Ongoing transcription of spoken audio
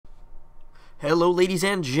Hello ladies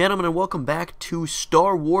and gentlemen, and welcome back to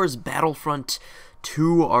Star Wars Battlefront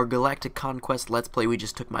 2, our Galactic Conquest Let's Play. We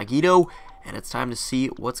just took Magneto, and it's time to see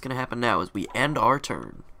what's going to happen now as we end our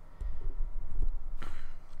turn.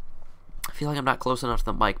 I feel like I'm not close enough to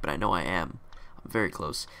the mic, but I know I am. I'm very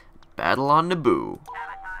close. Battle on Naboo.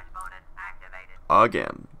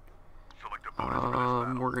 Again.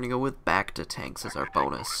 We're going to go with back to tanks as our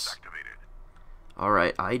bonus.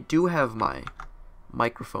 Alright, I do have my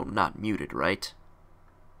microphone not muted, right?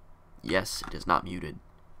 Yes, it is not muted.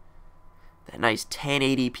 That nice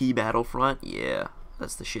 1080p Battlefront, yeah,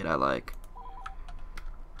 that's the shit I like.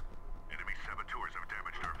 Enemy saboteurs have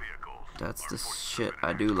damaged our vehicles. That's the shit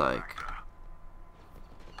I do like.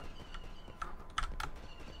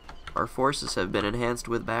 Our forces have been enhanced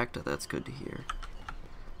with Bacta. That's good to hear.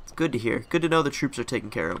 It's good to hear. Good to know the troops are taken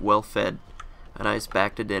care of, well fed. A nice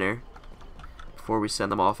Bacta dinner before we send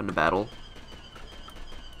them off into battle.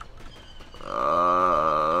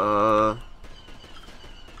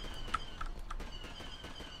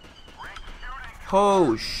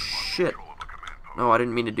 Oh shit. No, I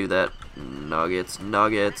didn't mean to do that. Nuggets,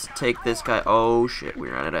 nuggets. Take this guy. Oh shit, we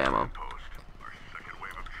ran out of ammo.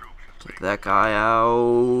 Take that guy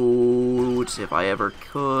out if I ever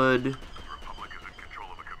could.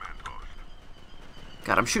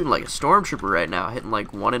 God, I'm shooting like a stormtrooper right now, hitting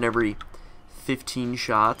like 1 in every 15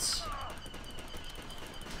 shots.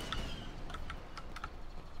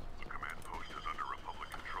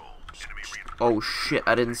 Oh shit,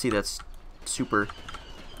 I didn't see that super.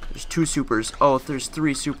 There's 2 supers. Oh, there's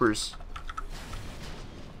 3 supers.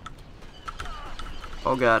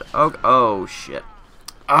 Oh god. Oh shit.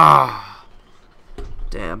 Ah.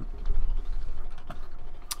 Damn.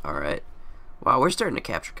 Alright. Wow, we're starting to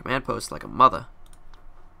capture command posts like a mother.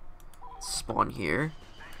 Spawn here.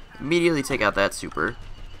 Immediately take out that super.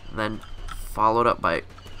 And then followed up by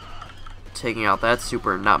taking out that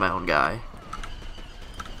super, not my own guy.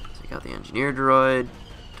 Take out the engineer droid.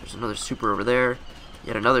 There's another super over there.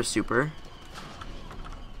 Yet another super.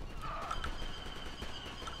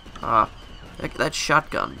 That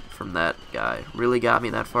shotgun from that guy really got me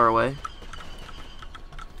that far away.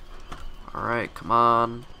 Alright, come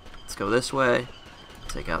on. Let's go this way.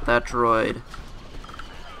 Take out that droid.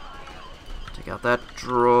 Take out that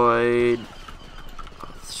droid.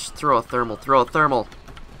 Just throw a thermal. Throw a thermal.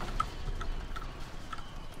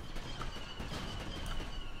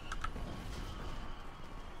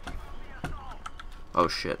 Oh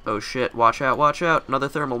shit, oh shit, watch out, watch out, another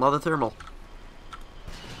thermal, another thermal.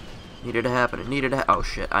 Needed to happen, it needed to oh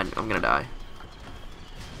shit, I'm gonna die.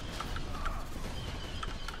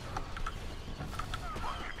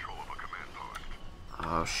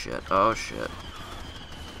 Oh shit, oh shit.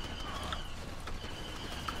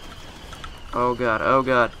 Oh god, oh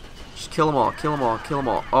god. Just kill them all, kill them all, kill them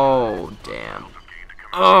all. Oh, damn.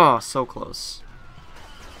 Oh, so close.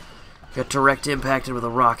 Got direct impacted with a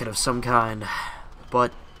rocket of some kind.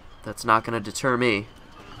 But that's not going to deter me.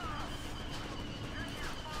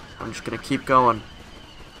 I'm just going to keep going.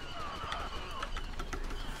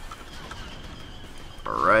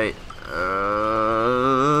 Alright.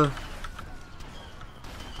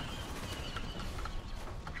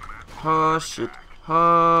 Oh shit.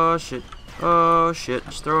 Oh shit. Oh shit.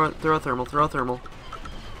 Just throw a thermal. Throw a thermal.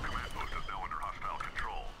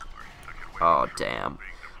 Oh damn.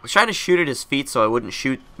 I was trying to shoot at his feet so I wouldn't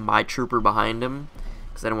shoot my trooper behind him.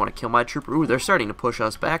 Because I didn't want to kill my trooper. Ooh, they're starting to push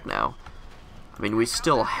us back now. I mean, we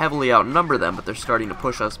still heavily outnumber them, but they're starting to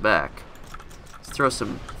push us back. Let's throw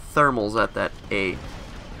some thermals at that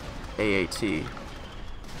AAT.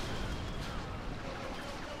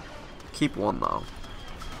 Keep one, though.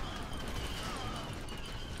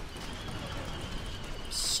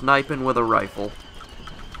 Sniping with a rifle.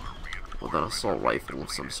 With an assault rifle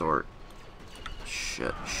of some sort.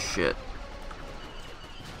 Shit, shit.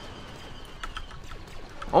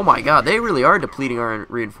 Oh my god, they really are depleting our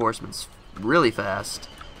reinforcements really fast.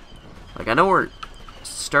 Like, I know we're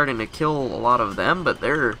starting to kill a lot of them, but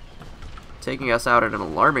they're taking us out at an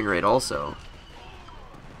alarming rate also.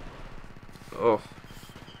 Oh.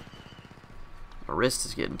 My wrist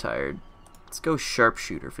is getting tired. Let's go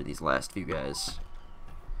sharpshooter for these last few guys.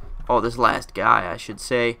 Oh, this last guy, I should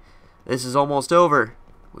say. This is almost over.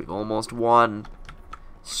 We've almost won.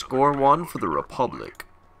 Score 1 for the Republic.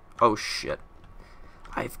 Oh shit.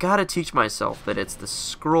 I've got to teach myself that it's the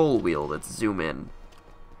scroll wheel that's zoom in.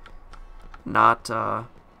 Not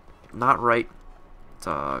right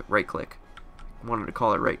click. I wanted to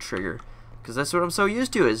call it right trigger. Because that's what I'm so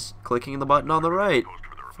used to, is clicking the button on the right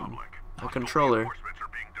from a controller.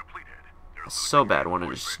 I so bad wanted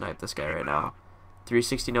to just snipe this guy right now.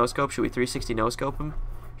 360 no scope. Should we 360 no scope him?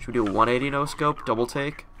 Should we do a 180 no scope, double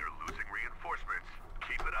take? They're losing reinforcements.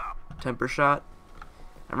 Keep it up. Temper shot.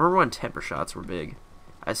 I remember when temper shots were big.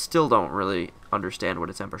 I still don't really understand what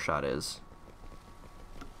a temper shot is.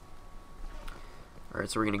 Alright,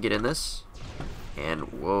 so we're going to get in this.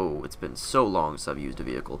 And, whoa, it's been so long since I've used a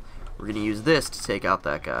vehicle. We're going to use this to take out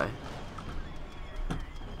that guy.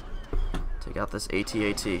 Take out this AT-AT.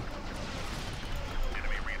 Enemy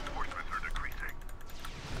reinforcements are decreasing.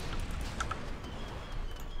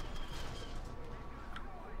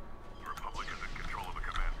 The Republic is in control of the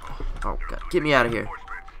command post. Oh, God. Get me out of here.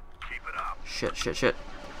 Reinforcements. Keep it up. Shit, shit, shit.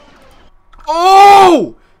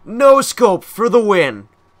 Oh! No scope for the win.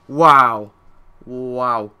 Wow.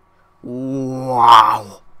 Wow.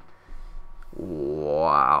 Wow.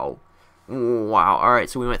 Wow. Wow. Alright,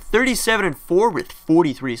 so we went 37-4 with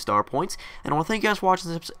 43 star points. And I want to thank you guys for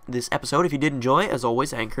watching this episode. If you did enjoy, as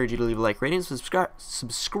always, I encourage you to leave a like, rating, and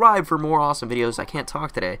subscribe for more awesome videos. I can't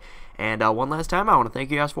talk today. And one last time, I want to thank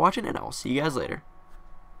you guys for watching, and I will see you guys later.